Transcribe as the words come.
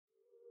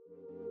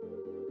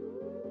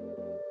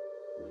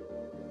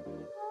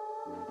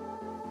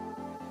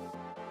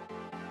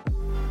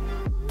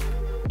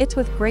It's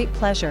with great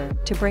pleasure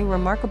to bring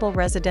remarkable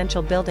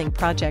residential building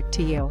project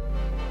to you.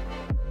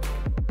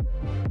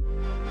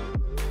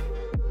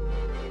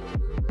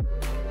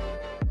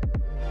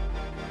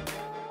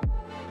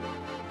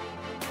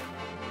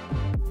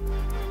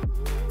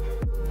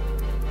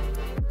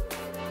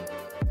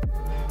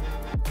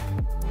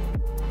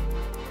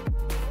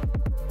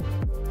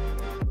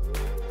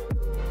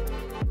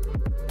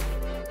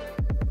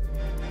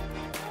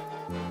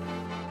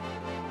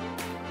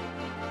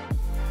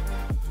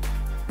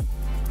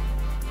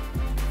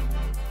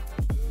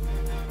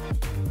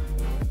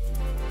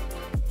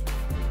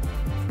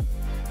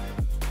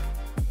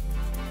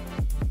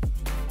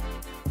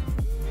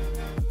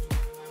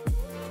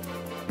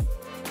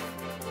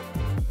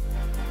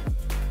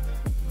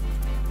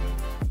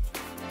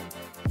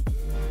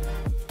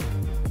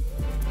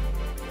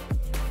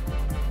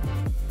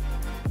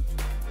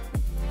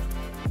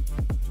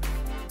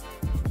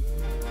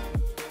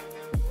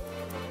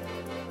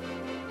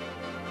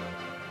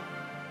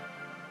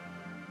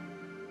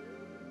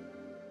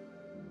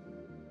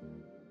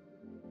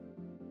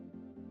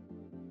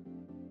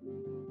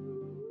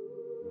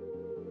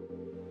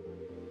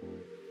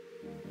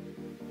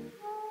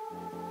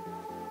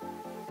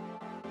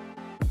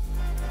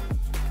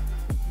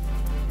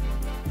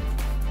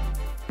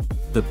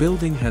 The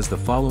building has the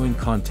following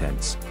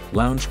contents: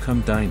 lounge cum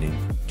dining,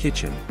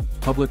 kitchen,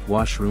 public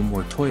washroom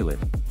or toilet,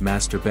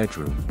 master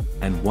bedroom,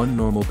 and one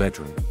normal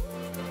bedroom.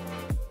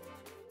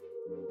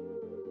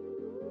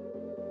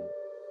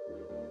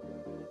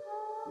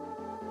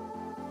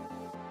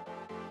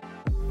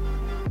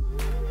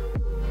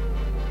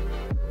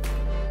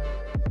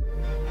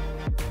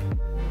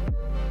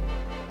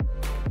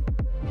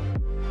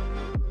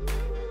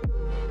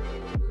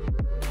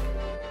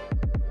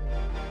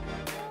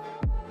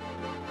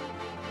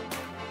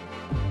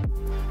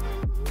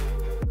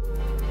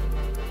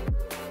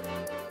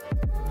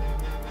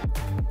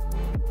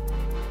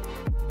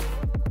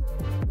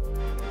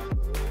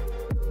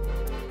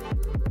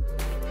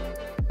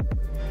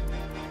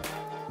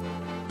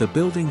 The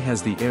building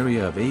has the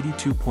area of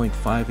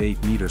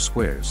 82.58 meter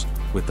squares,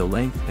 with the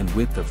length and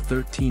width of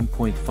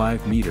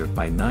 13.5 meter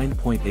by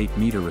 9.8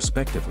 meter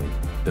respectively.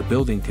 The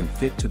building can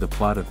fit to the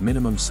plot of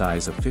minimum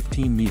size of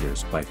 15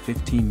 meters by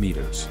 15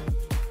 meters.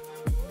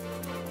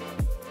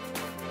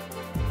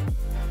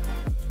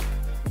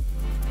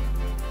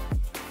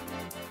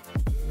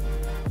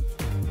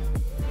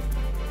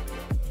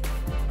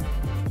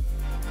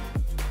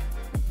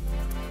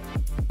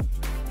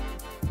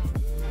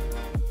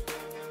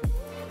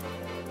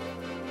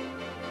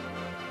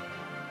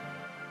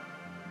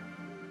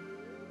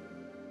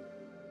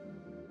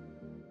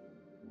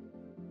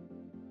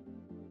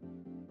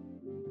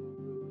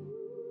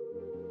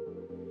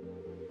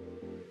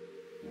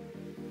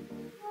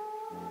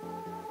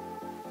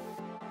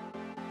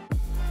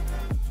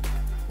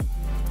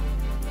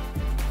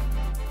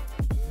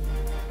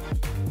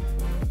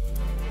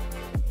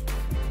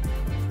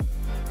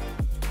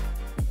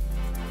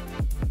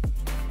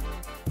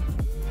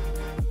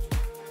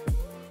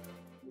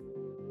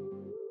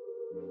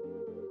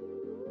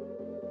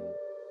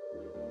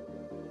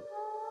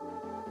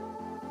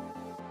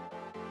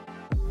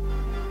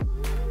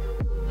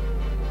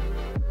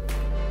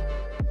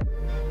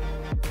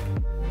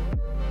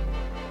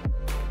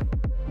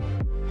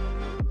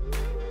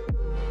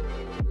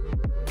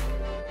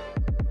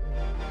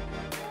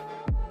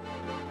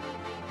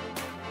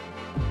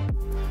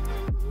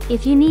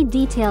 If you need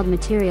detailed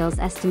materials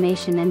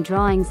estimation and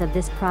drawings of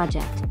this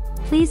project,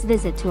 please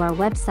visit to our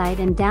website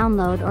and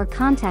download or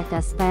contact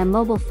us via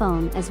mobile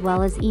phone as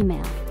well as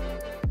email.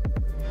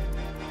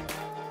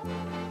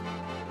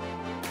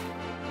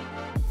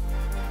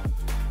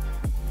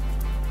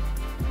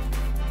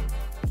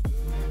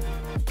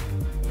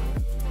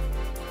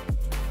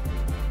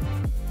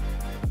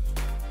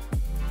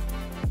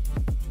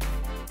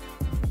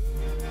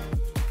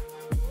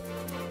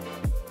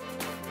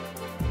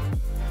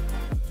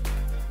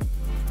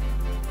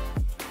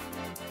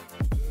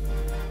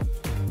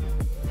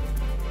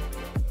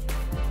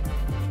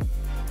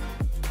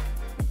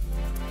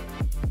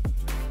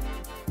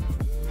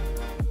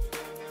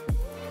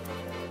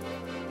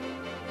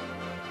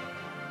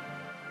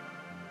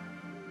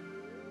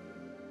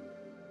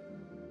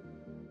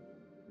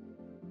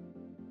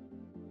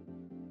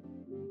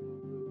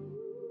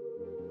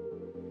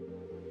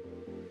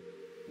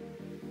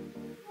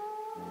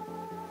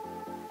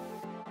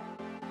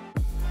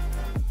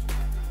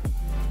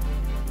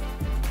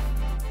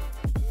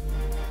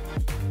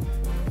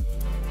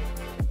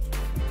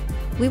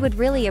 We would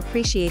really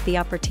appreciate the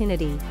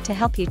opportunity to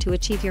help you to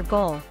achieve your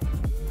goal.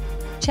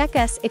 Check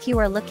us if you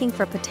are looking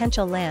for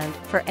potential land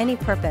for any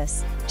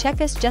purpose.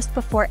 Check us just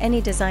before any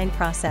design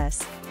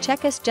process.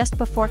 Check us just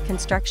before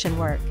construction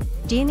work.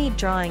 Do you need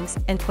drawings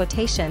and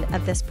quotation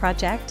of this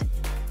project?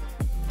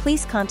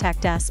 Please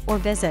contact us or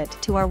visit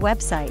to our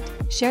website.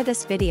 Share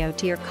this video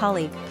to your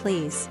colleague,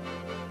 please.